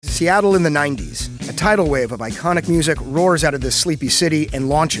Seattle in the 90s. A tidal wave of iconic music roars out of this sleepy city and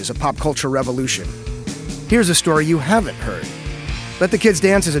launches a pop culture revolution. Here's a story you haven't heard. Let the Kids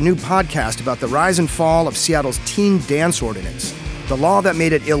Dance is a new podcast about the rise and fall of Seattle's teen dance ordinance, the law that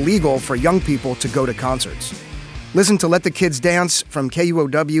made it illegal for young people to go to concerts. Listen to Let the Kids Dance from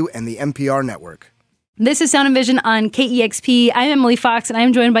KUOW and the NPR network. This is Sound and Vision on KEXP. I'm Emily Fox, and I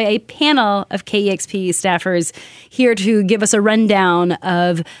am joined by a panel of KEXP staffers here to give us a rundown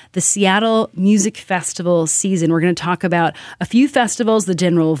of the Seattle Music Festival season. We're going to talk about a few festivals, the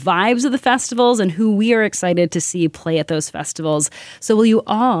general vibes of the festivals, and who we are excited to see play at those festivals. So will you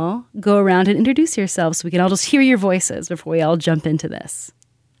all go around and introduce yourselves so we can all just hear your voices before we all jump into this?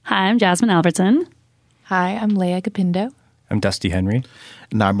 Hi, I'm Jasmine Albertson. Hi, I'm Leah Gapindo. I'm Dusty Henry.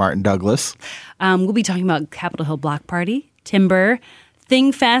 And I'm Martin Douglas. We'll be talking about Capitol Hill Block Party, Timber,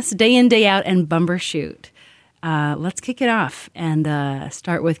 Thing Fest, Day In, Day Out, and Bumbershoot. Let's kick it off and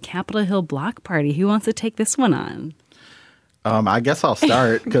start with Capitol Hill Block Party. Who wants to take this one on? I guess I'll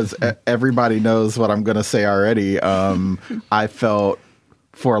start because everybody knows what I'm going to say already. I felt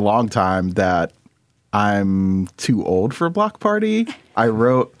for a long time that I'm too old for Block Party. I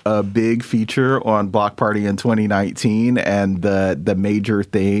wrote a big feature on Block Party in 2019, and the major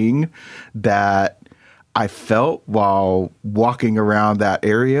thing that I felt while walking around that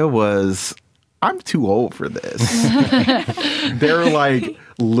area was, I'm too old for this. They're like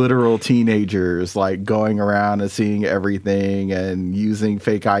literal teenagers, like going around and seeing everything and using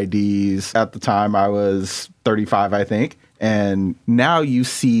fake IDs. At the time, I was 35, I think. And now you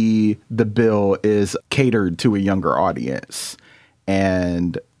see the bill is catered to a younger audience.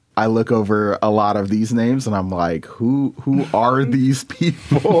 And I look over a lot of these names and I'm like, who are these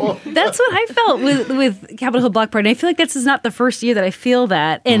people? That's what I felt with Capitol Hill Block Party. I feel like this is not the first year that I feel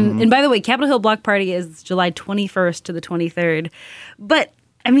that. And by the way, Capitol Hill Block Party is July 21st to the 23rd. But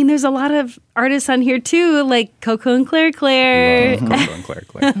I mean, there's a lot of artists on here, too, like Coco and Claire Claire. Coco and Claire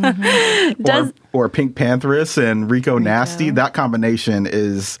Claire. Or Pink Pantheress and Rico Nasty. That combination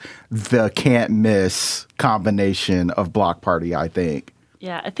is the can't miss combination of Block Party, I think.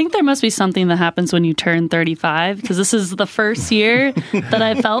 Yeah, I think there must be something that happens when you turn 35, because this is the first year that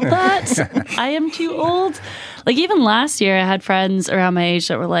I felt that. I am too old. Like, even last year, I had friends around my age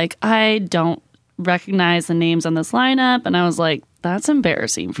that were like, I don't recognize the names on this lineup. And I was like, that's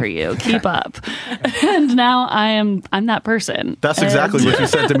embarrassing for you. Keep up. And now I'm that person. That's exactly what you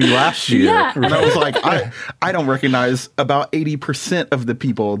said to me last year. Yeah. And I was like, I don't recognize about 80% of the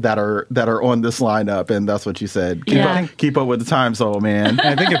people that are on this lineup. And that's what you said. Keep up with the times, old man. And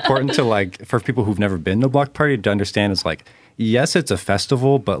I think important to, like, for people who've never been to Block Party to understand is, like, yes, it's a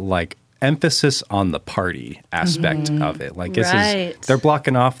festival, but, like, emphasis on the party aspect of it. Like, this is, they're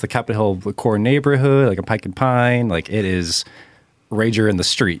blocking off the Capitol Hill core neighborhood, like a Pike and Pine. Like, it is Rager in the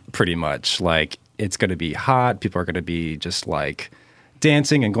street, pretty much. Like, it's going to be hot. People are going to be just, like,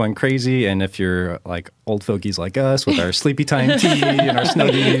 dancing and going crazy. And if you're, like, old fogies like us with our sleepy time tea and our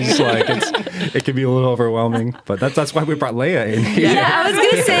snuggies, like, it can be a little overwhelming. But that's why we brought Leia in here. Yeah, I was going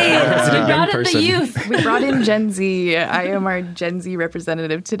to say, we brought in the youth. We brought in Gen Z. I am our Gen Z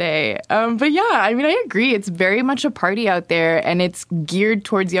representative today. But yeah, I mean, I agree. It's very much a party out there, and it's geared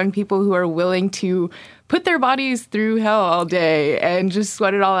towards young people who are willing to put their bodies through hell all day and just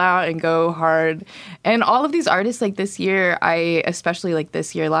sweat it all out and go hard. And all of these artists, like this year, I especially like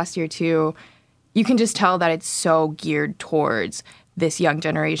this year, last year too, you can just tell that it's so geared towards this young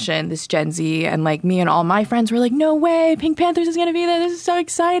generation, this Gen Z. And like me and all my friends were like, no way, Pink Panthers is going to be there. This is so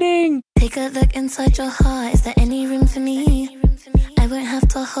exciting. Take a look inside your heart. Is there any room for me? I won't have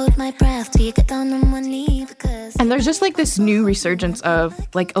to hold my breath till you get down on one knee because... And there's just like this new resurgence of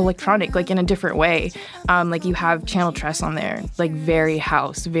like electronic, like in a different way. Like you have Channel Tress on there, like very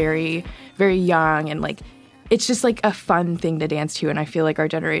house, very, very young. And like, it's just like a fun thing to dance to. And I feel like our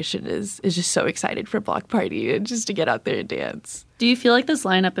generation is just so excited for Block Party and just to get out there and dance. Do you feel like this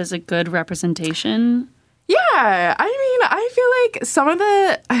lineup is a good representation? Yeah. I mean, I feel like some of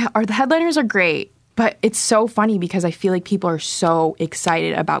the headliners are great. But it's so funny because I feel like people are so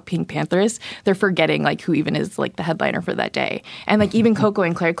excited about Pink Pantheress. They're forgetting, like, who even is, like, the headliner for that day. And, like, even Coco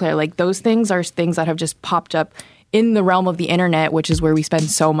and Claire Claire, like, those things are things that have just popped up in the realm of the internet, which is where we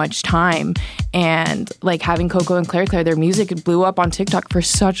spend so much time. And, like, having Coco and Claire Claire, their music blew up on TikTok for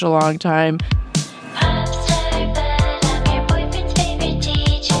such a long time.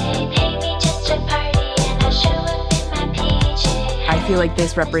 I feel like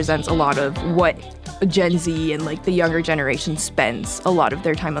this represents a lot of what Gen Z and like the younger generation spends a lot of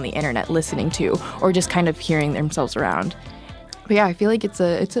their time on the internet listening to or just kind of hearing themselves around. But yeah, I feel like it's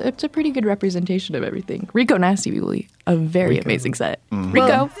a pretty good representation of everything. Rico Nasty will be a very amazing set.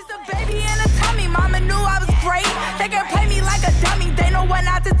 Rico. Mama knew I was great. They can play me like a dummy. They know what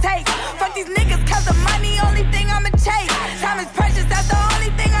not to take. Fuck these niggas, cause the money only thing I'ma chase. Time is precious, that's the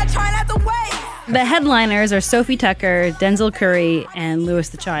only thing I try not to waste. The headliners are Sophie Tucker, Denzel Curry, and Louis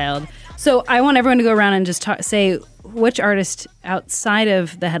the Child. So I want everyone to go around and just say which artist outside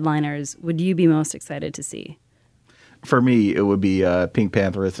of the headliners would you be most excited to see? For me, it would be Pink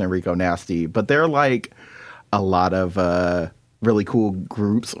Panthers and Rico Nasty. But they're like a lot of really cool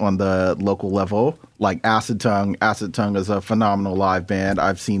groups on the local level, like Acid Tongue. Acid Tongue is a phenomenal live band.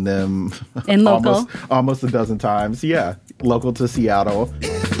 I've seen them in local almost a dozen times. Yeah, local to Seattle.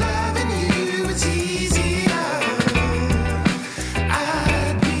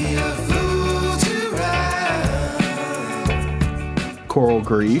 Coral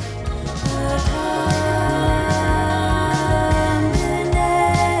Grief.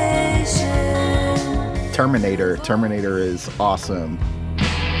 Terminator is awesome.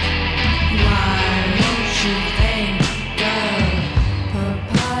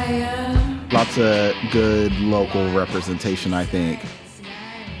 Lots of good local representation, I think.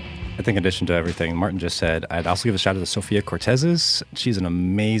 I think in addition to everything Martin just said, I'd also give a shout out to Sofia Cortezes. She's an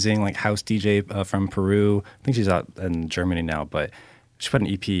amazing house DJ from Peru. I think she's out in Germany now, but she put an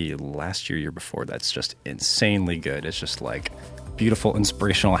EP last year before that's just insanely good. It's just like beautiful,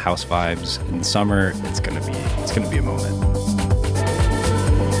 inspirational house vibes. In the summer, it's gonna be a moment.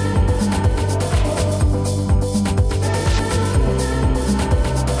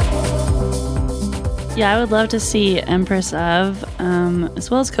 Yeah, I would love to see Empress of, as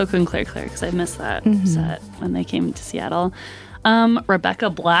well as Coco and Claire Claire, because I missed that set when they came to Seattle.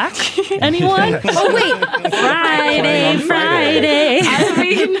 Rebecca Black, anyone? Oh wait, Friday. I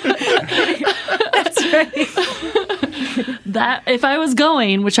mean, that's right. That if I was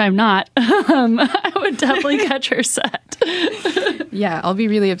going, which I'm not, I would definitely catch her set. Yeah, I'll be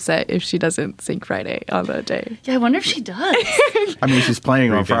really upset if she doesn't sing Friday on the day. Yeah, I wonder if she does. I mean, she's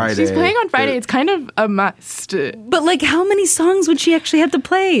playing on Friday. She's playing on Friday. It's kind of a must. But how many songs would she actually have to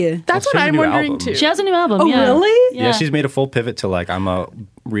play? That's what I'm wondering too. She has a new album. Oh, yeah. really? Yeah, she's made a full pivot to I'm a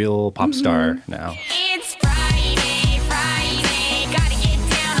real pop star now. It's Friday, gotta get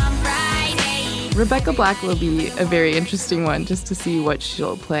down on Friday. Rebecca Black will be a very interesting one just to see what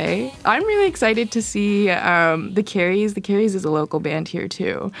she'll play. I'm really excited to see the Carries. The Carries is a local band here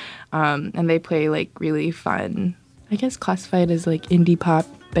too, and they play really fun, I guess classified as indie pop,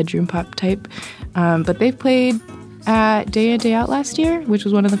 bedroom pop type, but they've played at Day In Day Out last year, which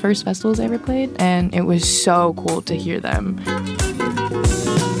was one of the first festivals I ever played, and it was so cool to hear them.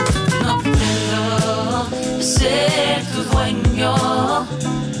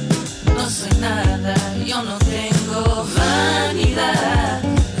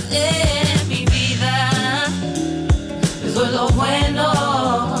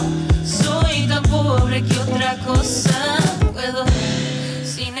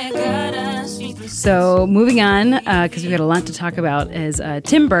 So moving on, because we've got a lot to talk about, is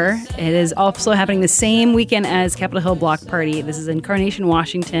Timber. It is also happening the same weekend as Capitol Hill Block Party. This is in Carnation,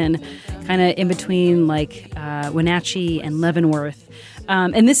 Washington, kind of in between Wenatchee and Leavenworth.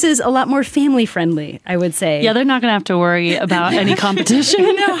 And this is a lot more family friendly, I would say. Yeah, they're not going to have to worry about any competition.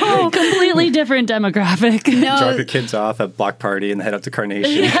 No. Completely different demographic. No. Drop your kids off at Block Party and head up to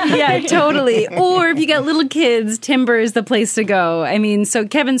Carnation. Yeah, totally. Or if you got little kids, Timber is the place to go. I mean, so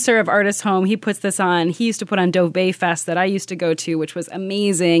Kevin Sir of Artist Home, he puts this on. He used to put on Dove Bay Fest that I used to go to, which was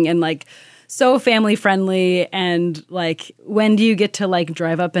amazing and so family friendly. And when do you get to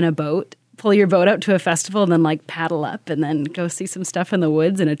drive up in a boat? Pull your boat out to a festival and then paddle up and then go see some stuff in the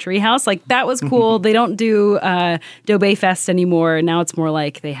woods in a treehouse. That was cool. They don't do Dobay Fest anymore. Now it's more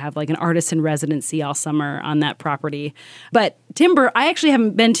they have an artist in residency all summer on that property. But Timber, I actually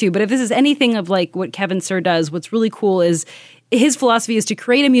haven't been to, but if this is anything of what Kevin Sir does, what's really cool is his philosophy is to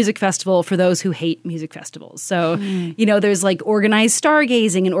create a music festival for those who hate music festivals. So, there's organized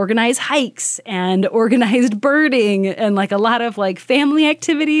stargazing and organized hikes and organized birding and a lot of family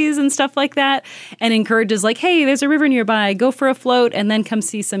activities and stuff like that, and encourages hey, there's a river nearby, go for a float and then come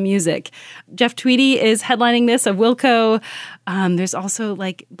see some music. Jeff Tweedy is headlining this of Wilco. There's also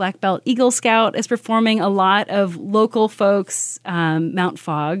Black Belt Eagle Scout is performing, a lot of local folks, Mount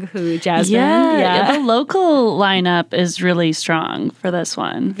Fog, who Jasmine. Yeah, the local lineup is really strong for this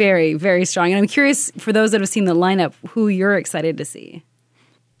one. Very, very strong. And I'm curious, for those that have seen the lineup, who you're excited to see.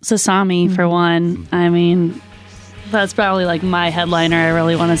 Sasami, for one. I mean, that's probably my headliner I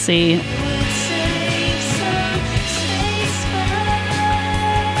really want to see.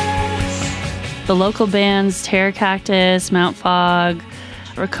 the local bands Terror Cactus, Mount Fog,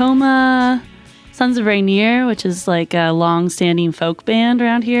 Racoma, Sons of Rainier, which is like a long-standing folk band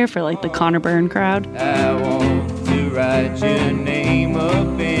around here for like the Connor Byrne crowd. I want to write your name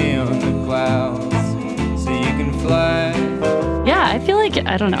up in the clouds so you can fly. Yeah, I feel like,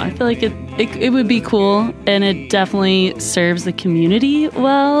 I don't know, I feel like it would be cool, and it definitely serves the community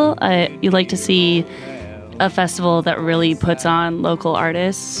well. You'd like to see a festival that really puts on local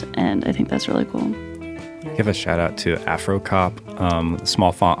artists, and I think that's really cool. Give a shout out to Afro Cop,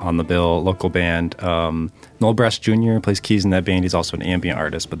 small font on the bill, local band. Noel Brass Jr. plays keys in that band. He's also an ambient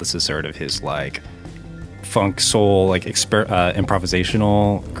artist, but this is sort of his like funk soul, like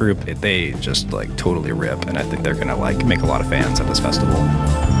improvisational group. They just like totally rip, and I think they're gonna like make a lot of fans at this festival.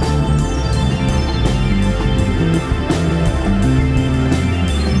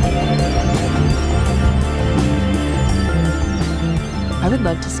 I would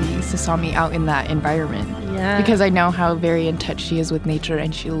love to see Sasami out in that environment. Yeah. Because I know how very in touch she is with nature,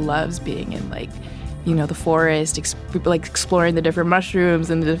 and she loves being in like, you know, the forest, like exploring the different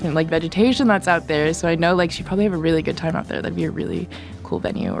mushrooms and the different like vegetation that's out there. So I know like she'd probably have a really good time out there. That'd be a really cool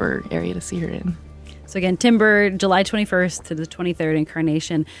venue or area to see her in. So again, Timber, July 21st to the 23rd in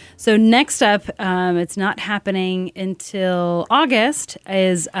Carnation. So next up, it's not happening until August,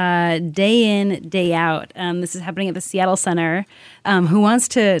 is Day In, Day Out. This is happening at the Seattle Center. Who wants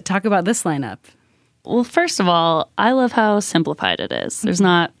to talk about this lineup? Well, first of all, I love how simplified it is. There's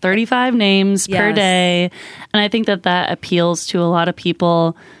not 35 names per day. And I think that appeals to a lot of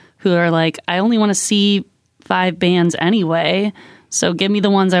people who are like, I only want to see 5 bands anyway, so give me the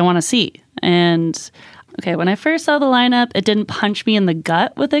ones I want to see. And okay, when I first saw the lineup, it didn't punch me in the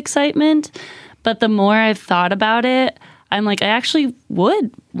gut with excitement. But the more I've thought about it, I'm like, I actually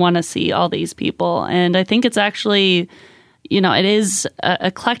would want to see all these people. And I think it's actually, you know, it is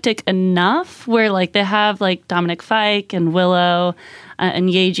eclectic enough where like they have like Dominic Fike and Willow and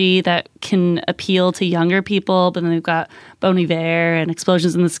Yeji that can appeal to younger people. But then they've got Bon Iver and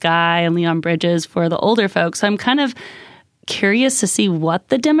Explosions in the Sky and Leon Bridges for the older folks. So I'm kind of curious to see what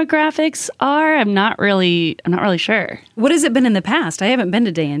the demographics are. I'm not really sure. What has it been in the past? I haven't been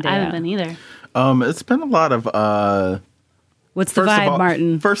to Day In, Day Out. I haven't been either. It's been a lot of what's the vibe,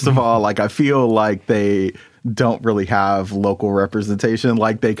 Martin? First of all, like I feel like they don't really have local representation.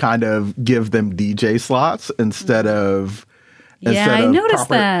 Like they kind of give them DJ slots instead of I noticed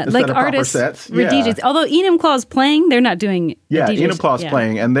that. Like artists sets. With DJs. Although Enum Claw's playing, they're not doing Enum Claw's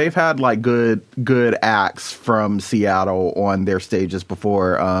playing, and they've had like good acts from Seattle on their stages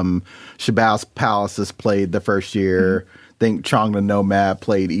before. Shabazz Palace has played the first year. I think Chong the Nomad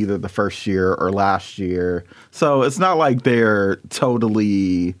played either the first year or last year. So it's not like they're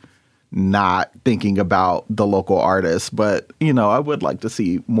totally not thinking about the local artists, but you know, I would like to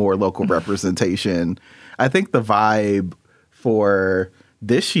see more local representation. I think the vibe for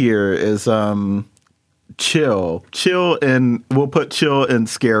this year is chill, and we'll put chill in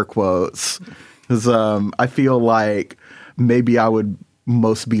scare quotes because I feel like maybe I would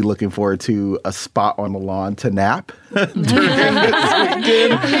most be looking forward to a spot on the lawn to nap during this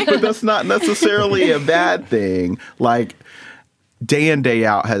weekend, but that's not necessarily a bad thing. Like Day In, Day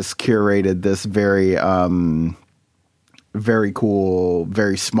Out has curated this very very cool,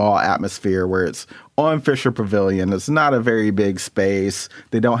 very small atmosphere where it's on Fisher Pavilion. It's not a very big space.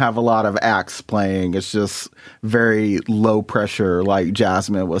 They don't have a lot of acts playing. It's just very low pressure, like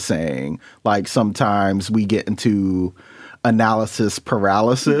Jasmine was saying. Like sometimes we get into analysis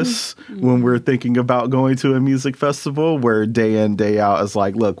paralysis when we're thinking about going to a music festival, where Day In, Day Out is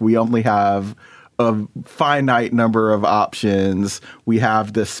like, look, we only have a finite number of options. We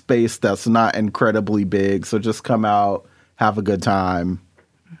have this space that's not incredibly big, so just come out, have a good time.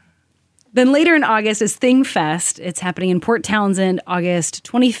 Then later in August is Thing Fest. It's happening in Port Townsend, August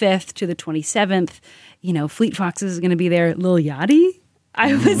 25th to the 27th. You know, Fleet Foxes is going to be there. Lil Yachty?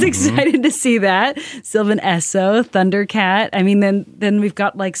 I was excited to see that. Sylvan Esso, Thundercat. I mean, then we've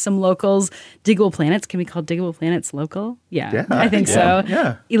got like some locals. Diggable Planets. Can we call Diggable Planets local? Yeah, I think so.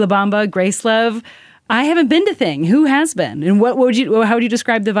 Yeah. Ilabamba, Gracelove. I haven't been to Thing. Who has been? And how would you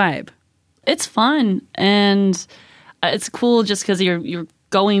describe the vibe? It's fun, and it's cool just because you're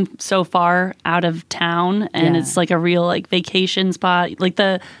going so far out of town, and it's like a real like vacation spot. Like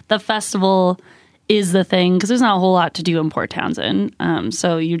the festival is the thing because there's not a whole lot to do in Port Townsend.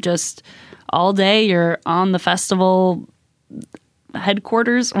 So you just all day you're on the festival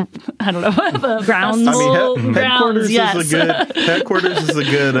headquarters. I don't know the grounds. I mean, headquarters is a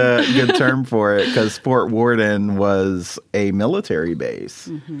good term for it because Fort Worden was a military base,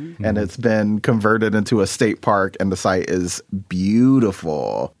 and it's been converted into a state park, and the site is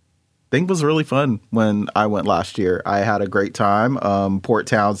beautiful. thing was really fun when I went last year. I had a great time. Port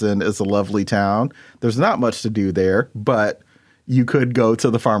Townsend is a lovely town. There's not much to do there, but you could go to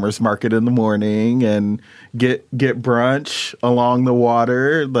the farmer's market in the morning and get brunch along the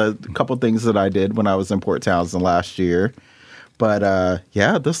water. The couple things that I did when I was in Port Townsend last year. But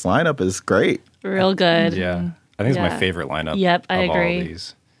this lineup is great. Real good. Yeah. I think it's my favorite lineup. Yep, I of agree. All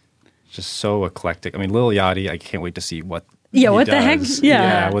these. Just so eclectic. I mean, Lil Yachty, I can't wait to see what what the does. heck?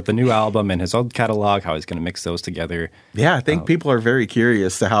 Yeah. With the new album and his old catalog, how he's going to mix those together. Yeah, I think people are very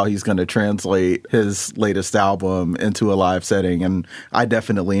curious to how he's going to translate his latest album into a live setting, and I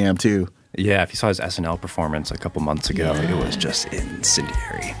definitely am too. Yeah, if you saw his SNL performance a couple months ago, it was just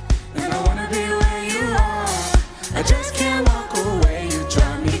incendiary. And I wanna be where you are. I just can't walk away. You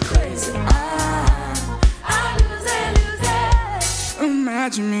drive me crazy. I lose it.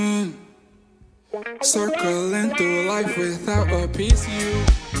 Imagine me circling through life without a piece of you.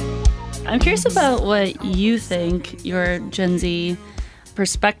 I'm curious about what you think, your Gen Z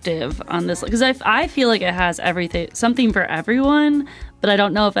perspective on this, because I feel like it has something for everyone, but I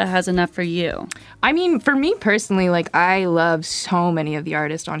don't know if it has enough for you. I mean, for me personally, like, I love so many of the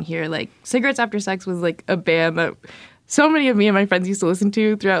artists on here. Like, Cigarettes After Sex was like a band that so many of me and my friends used to listen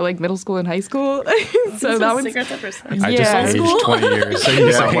to throughout like middle school and high school. So that was Cigarettes After Sex. I just aged 20 years. So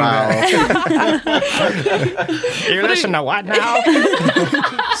you're saying that. You listen to what now?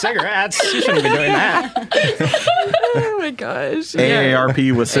 Cigarettes. You shouldn't be doing that. Oh my gosh.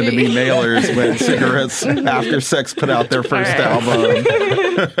 AARP was sending me mailers when Cigarettes After Sex put out their first album.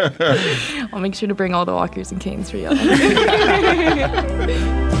 I'll make sure to bring all the walkers and canes for y'all.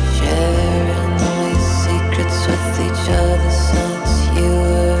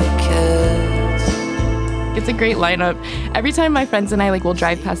 It's a great lineup. Every time my friends and I will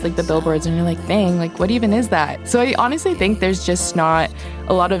drive past the billboards and you're like, dang, what even is that? So I honestly think there's just not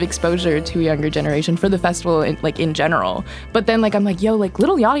a lot of exposure to a younger generation for the festival in general. But then I'm like, yo, Lil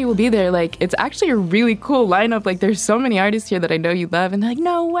Yachty will be there. It's actually a really cool lineup. There's so many artists here that I know you love, and they're like,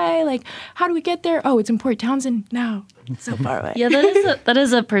 no way. How do we get there? Oh, it's in Port Townsend. No, it's so far away. Yeah, that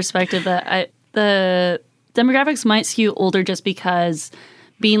is a perspective that the demographics might skew older just because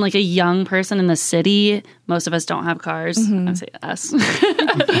being a young person in the city, most of us don't have cars. Mm-hmm. I say us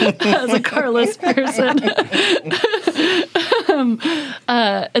as a carless person.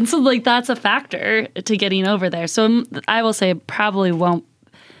 And so that's a factor to getting over there. So I will say probably won't.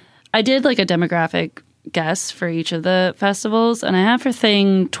 I did a demographic guess for each of the festivals, and I have for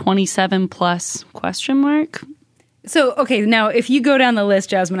thing 27 plus ? So, okay, now if you go down the list,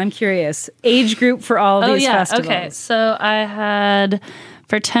 Jasmine, I'm curious. Age group for all of these festivals. Okay, so I had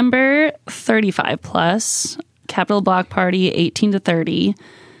for Timber 35 plus, Capital Block Party 18 to 30,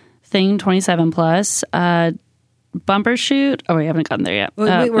 Thing 27 plus, Bumper Shoot. Oh, we haven't gotten there yet.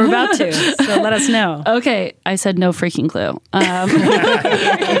 We're about to, so let us know. Okay, I said no freaking clue.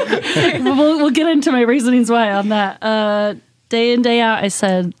 We'll get into my reasonings why on that. Day in, day out, I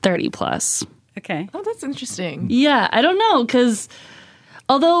said 30 plus. Okay. Oh, that's interesting. Yeah, I don't know, because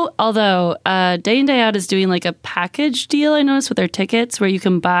although Day in, Day Out is doing a package deal, I noticed, with their tickets where you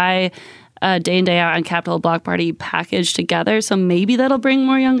can buy Day in, Day Out and Capital Block Party packaged together. So maybe that'll bring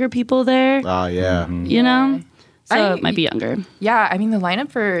more younger people there. Oh, yeah. You know? So it might be younger. Yeah, I mean, the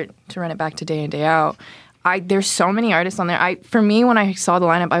lineup to run it back to Day in, Day Out, there's so many artists on there. For me, when I saw the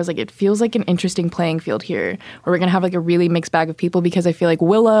lineup, I was like, it feels like an interesting playing field here, where we're going to have a really mixed bag of people, because I feel like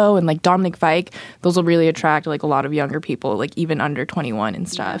Willow and Dominic Fike, those will really attract a lot of younger people, even under 21 and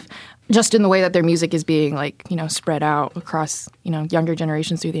stuff. Yeah. Just in the way that their music is being spread out across younger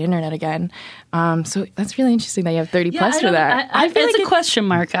generations through the internet again. So that's really interesting that you have 30 plus for that. I feel it's a question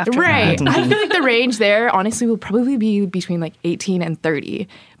mark after right. that. I feel like the range there honestly will probably be between 18 and 30.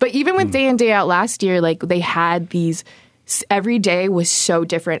 But even with Day in, Day Out last year, they had these. Every day was so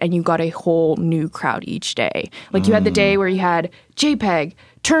different, and you got a whole new crowd each day. You had the day where you had JPEG,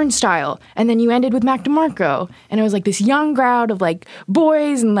 Turnstile, and then you ended with Mac DeMarco, and it was this young crowd of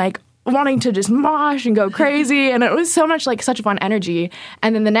boys and wanting to just mosh and go crazy, and it was so much such a fun energy.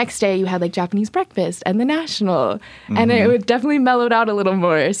 And then the next day you had Japanese Breakfast and the National, and it definitely mellowed out a little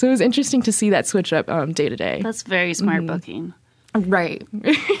more. So it was interesting to see that switch up day to day. That's very smart booking. Right.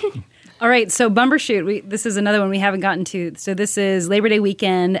 All right, so Bumper Shoot, this is another one we haven't gotten to. So this is Labor Day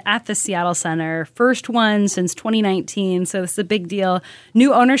weekend at the Seattle Center. First one since 2019, so this is a big deal.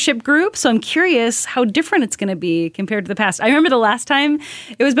 New ownership group, so I'm curious how different it's going to be compared to the past. I remember the last time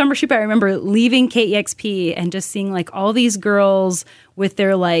it was Bumper Shoot, I remember leaving KEXP and just seeing all these girls with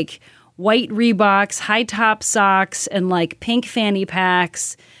their white Reeboks, high top socks, and pink fanny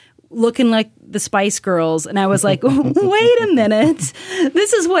packs, looking like the Spice Girls. And I was like, wait a minute.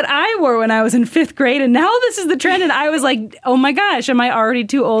 This is what I wore when I was in 5th grade. And now this is the trend. And I was like, oh my gosh, am I already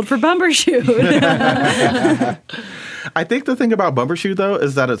too old for Bumbershoot? I think the thing about Bumbershoot, though,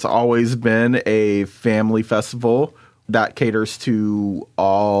 is that it's always been a family festival that caters to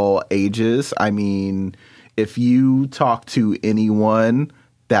all ages. I mean, if you talk to anyone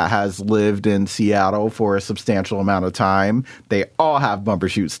that has lived in Seattle for a substantial amount of time, they all have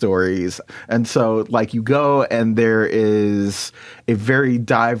Bumbershoot stories. And so, like, you go and there is a very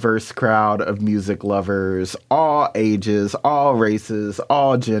diverse crowd of music lovers, all ages, all races,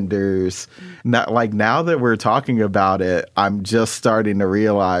 all genders. Now that we're talking about it, I'm just starting to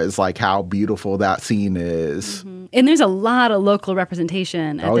realize, like, how beautiful that scene is. Mm-hmm. And there's a lot of local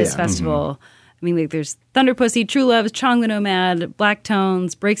representation at this festival. Mm-hmm. I mean, like, there's Thunder Pussy, True Loves, Chonga Nomad, Black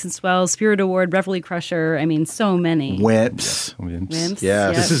Tones, Breaks and Swells, Spirit Award, Reveille Crusher. I mean, so many. Wimps. Yeah.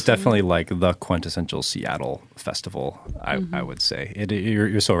 This is definitely like the quintessential Seattle festival, I would say.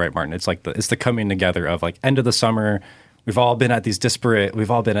 You're so right, Martin. It's like it's the coming together of like end of the summer. We've all been at we've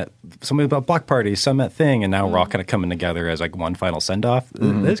all been at some about block parties, some at thing, and now we're all kind of coming together as like one final send-off.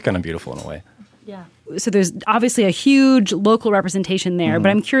 It's kind of beautiful in a way. Yeah. So there's obviously a huge local representation there, but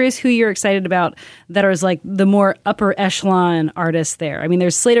I'm curious who you're excited about that are like the more upper echelon artists there. I mean,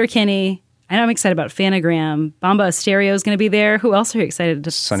 there's Sleater-Kinney. I know I'm excited about Phanogram. Bomba Stereo is going to be there. Who else are you excited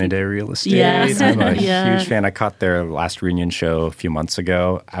to see? Sunny Day Real Estate. Yes. I'm a huge fan. I caught their last reunion show a few months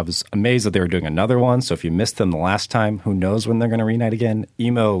ago. I was amazed that they were doing another one. So if you missed them the last time, who knows when they're going to reunite again?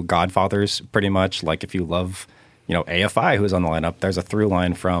 Emo Godfathers, pretty much. Like if you love, AFI, who's on the lineup, there's a through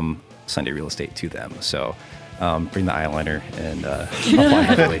line from Sunday Real Estate to them. So bring the eyeliner and apply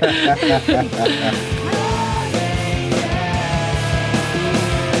heavily.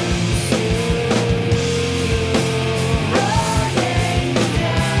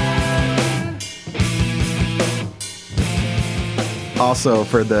 Also,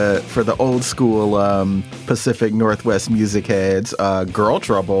 for the old school Pacific Northwest music heads, Girl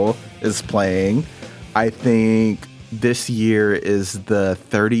Trouble is playing. I think this year is the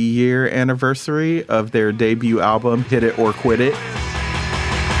 30-year anniversary of their debut album, Hit It or Quit It.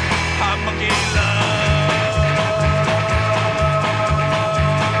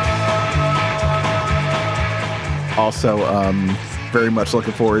 Also, very much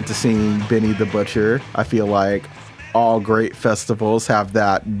looking forward to seeing Benny the Butcher. I feel like all great festivals have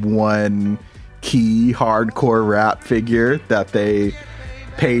that one key hardcore rap figure that they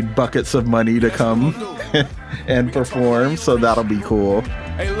paid buckets of money to come and perform, so that'll be cool.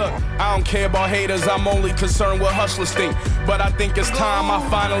 Hey look, I don't care about haters, I'm only concerned with hustlers think. But I think it's time I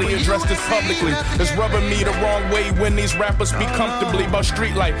finally address this publicly. It's rubbing me the wrong way when these rappers speak comfortably about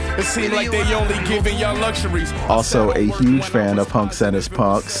street life. It seems like they only giving y'all luxuries. Also a huge fan of Hunks and His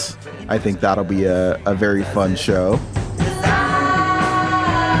Punks. I think that'll be a very fun show.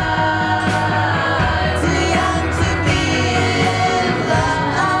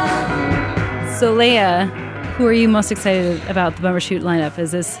 So Leia, who are you most excited about the Bumbershoot lineup?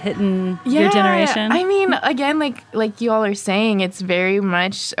 Is this hitting your generation? I mean, again, like you all are saying, it's very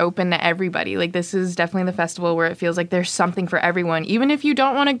much open to everybody. Like this is definitely the festival where it feels like there's something for everyone. Even if you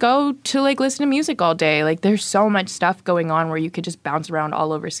don't want to go to like listen to music all day, like there's so much stuff going on where you could just bounce around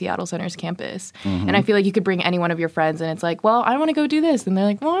all over Seattle Center's campus. Mm-hmm. And I feel like you could bring any one of your friends and it's like, well, I want to go do this. And they're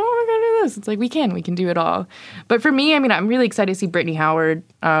like, well, I want to go do this. It's like, we can do it all. But for me, I mean, I'm really excited to see Brittany Howard.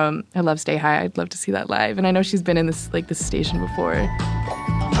 I love Stay High. I'd love to see that live. And I know she's been in this station before.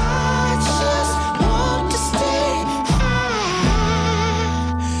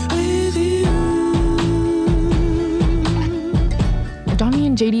 Donnie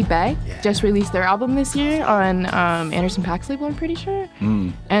and JD Beck just released their album this year on Anderson .Paak's label, I'm pretty sure.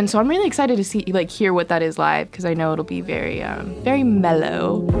 And so I'm really excited to see hear what that is live because I know it'll be very very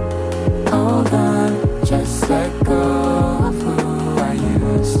mellow. Hold on, just let go of who I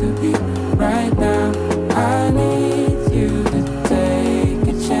used to be. Right now, I need you to take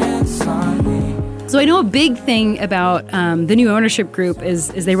a chance on me. So I know a big thing about the new ownership group is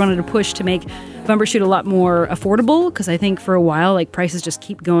they wanted to push to make Bumbershoot a lot more affordable because I think for a while like prices just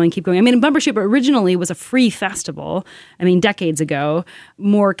keep going. I mean, Bumbershoot originally was a free festival. I mean, decades ago,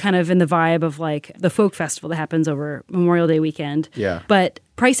 more kind of in the vibe of like the folk festival that happens over Memorial Day weekend. Yeah. But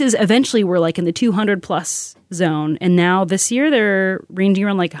prices eventually were like in the $200 plus zone, and now this year they're ranging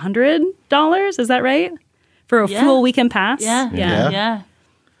around like $100. Is that right? For a full weekend pass? Yeah.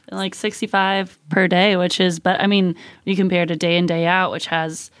 Like $65 per day, which is, but I mean, you compare to day in, day out, which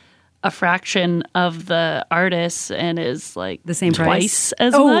has a fraction of the artists and is like the same twice price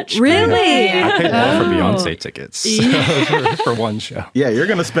as much. Really? I paid more for Beyonce tickets for one show. Yeah, you're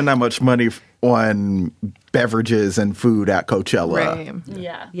going to spend that much money on beverages and food at Coachella.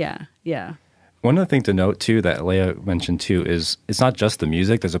 Right. Yeah. One other thing to note, too, that Leah mentioned, too, is it's not just the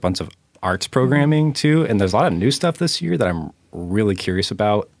music. There's a bunch of arts programming, too. And there's a lot of new stuff this year that I'm really curious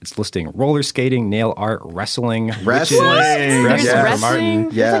about. It's listing roller skating, nail art, wrestling. There's Yes.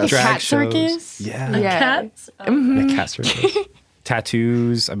 wrestling. Yes. There's like a Drag cat shows. circus. Yeah. Yeah. Cats. Yeah, cat circus.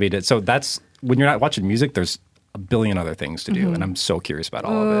 Tattoos. I mean, so that's when you're not watching music, there's a billion other things to do. And I'm so curious about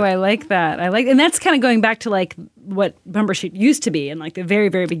all of Oh, it. I like that. And that's kind of going back to like what Bumbershoot used to be in like the very,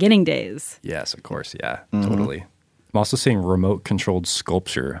 very beginning days. Yes, of course. Yeah, totally. I'm also seeing remote controlled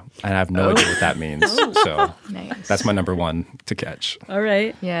sculpture, and I have no idea what that means. So Nice. that's my number one to catch. All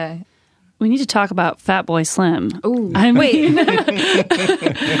right. Yeah. We need to talk about Fatboy Slim. Ooh. I mean,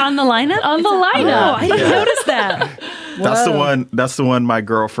 On the lineup? on the Oh, lineup. I didn't notice that. That's the one my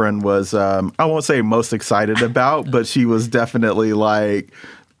girlfriend was I won't say most excited about, but she was definitely like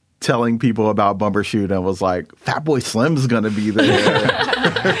telling people about Bumbershoot and was like, Fatboy Slim's gonna be there.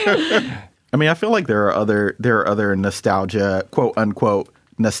 I mean, I feel like there are other nostalgia, quote unquote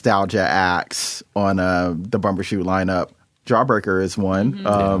nostalgia acts on the Bumbershoot lineup. Jawbreaker is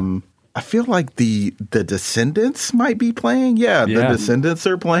one. I feel like the Descendants might be playing. Yeah, the Descendants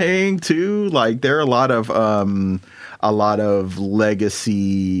are playing too. Like there are a lot of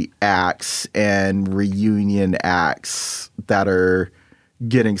legacy acts and reunion acts that are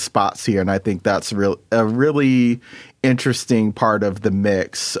getting spots here, and I think that's a really interesting part of the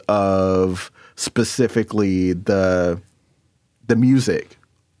mix of specifically the music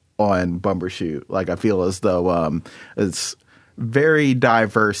on Bumbershoot. Like I feel as though it's very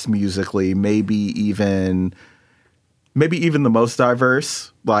diverse musically, maybe even the most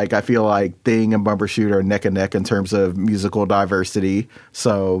diverse. Like I feel like Thing and Bumbershoot are neck and neck in terms of musical diversity.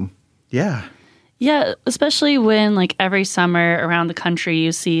 So yeah. Yeah, especially when like every summer around the country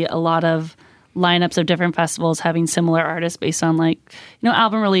you see a lot of lineups of different festivals having similar artists based on like,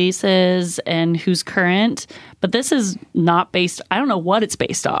 album releases and who's current. But this is not based, I don't know what it's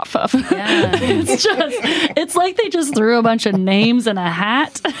based off of. Yeah. It's like they just threw a bunch of names in a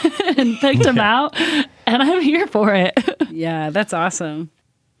hat and picked them out. And I'm here for it. Yeah, that's awesome.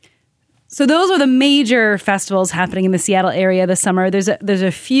 So those are the major festivals happening in the Seattle area this summer. There's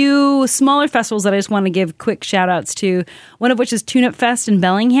a few smaller festivals that I just want to give quick shout outs to, one of which is Tune Up Fest in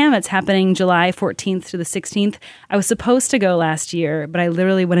Bellingham. It's happening July 14th to the 16th. I was supposed to go last year, but I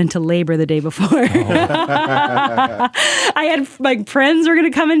literally went into labor the day before. I had like friends were going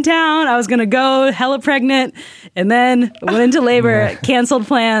to come in town. I was going to go hella pregnant and then went into labor, canceled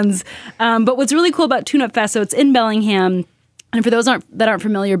plans. But what's really cool about Tune Up Fest, so it's in Bellingham. And for those that aren't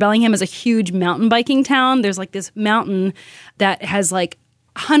familiar, Bellingham is a huge mountain biking town. There's like this mountain that has like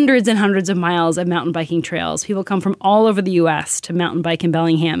hundreds and hundreds of miles of mountain biking trails. People come from all over the U.S. to mountain bike in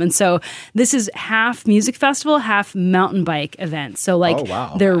Bellingham. And so this is half music festival, half mountain bike event. So like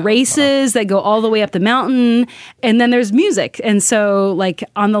there are races that go all the way up the mountain, and then there's music. And so like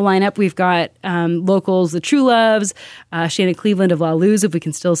on the lineup, we've got locals, the True Loves, Shayna Cleveland of La Luz, if we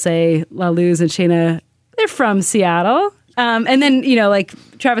can still say La Luz and Shayna, they're from Seattle. And then, like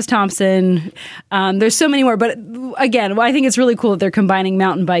Travis Thompson, there's so many more. But again, I think it's really cool that they're combining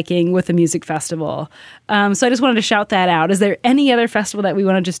mountain biking with the music festival. So I just wanted to shout that out. Is there any other festival that we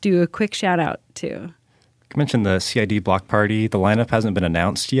want to just do a quick shout out to? I mentioned the CID Block Party. The lineup hasn't been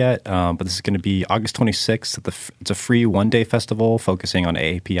announced yet, but this is going to be August 26th. It's a free one-day festival focusing on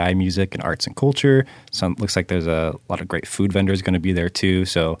AAPI music and arts and culture. So it looks like there's a lot of great food vendors going to be there too.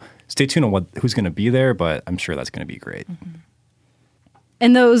 So stay tuned on who's going to be there, but I'm sure that's going to be great. Mm-hmm.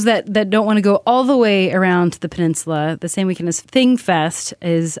 And those that don't want to go all the way around the peninsula, the same weekend as Thing Fest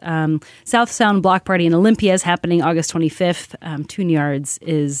is South Sound Block Party in Olympia is happening August 25th. Tune Yards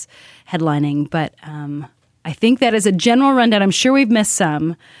is headlining, but I think that is a general rundown. I'm sure we've missed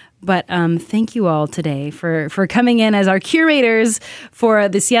some, but thank you all today for coming in as our curators for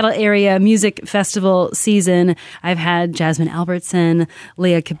the Seattle Area Music Festival season. I've had Jasmine Albertson,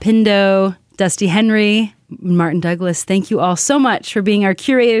 Leah Capindo, Dusty Henry, Martin Douglas. Thank you all so much for being our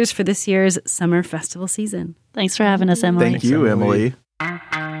curators for this year's summer festival season. Thanks for having us, Emily. Thank you, Emily.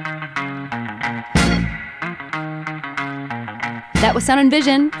 That was Sound and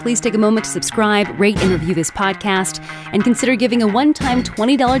Vision. Please take a moment to subscribe, rate, and review this podcast, and consider giving a one-time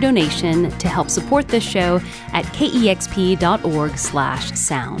 $20 donation to help support this show at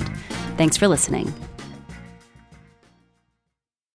kexp.org/sound. Thanks for listening.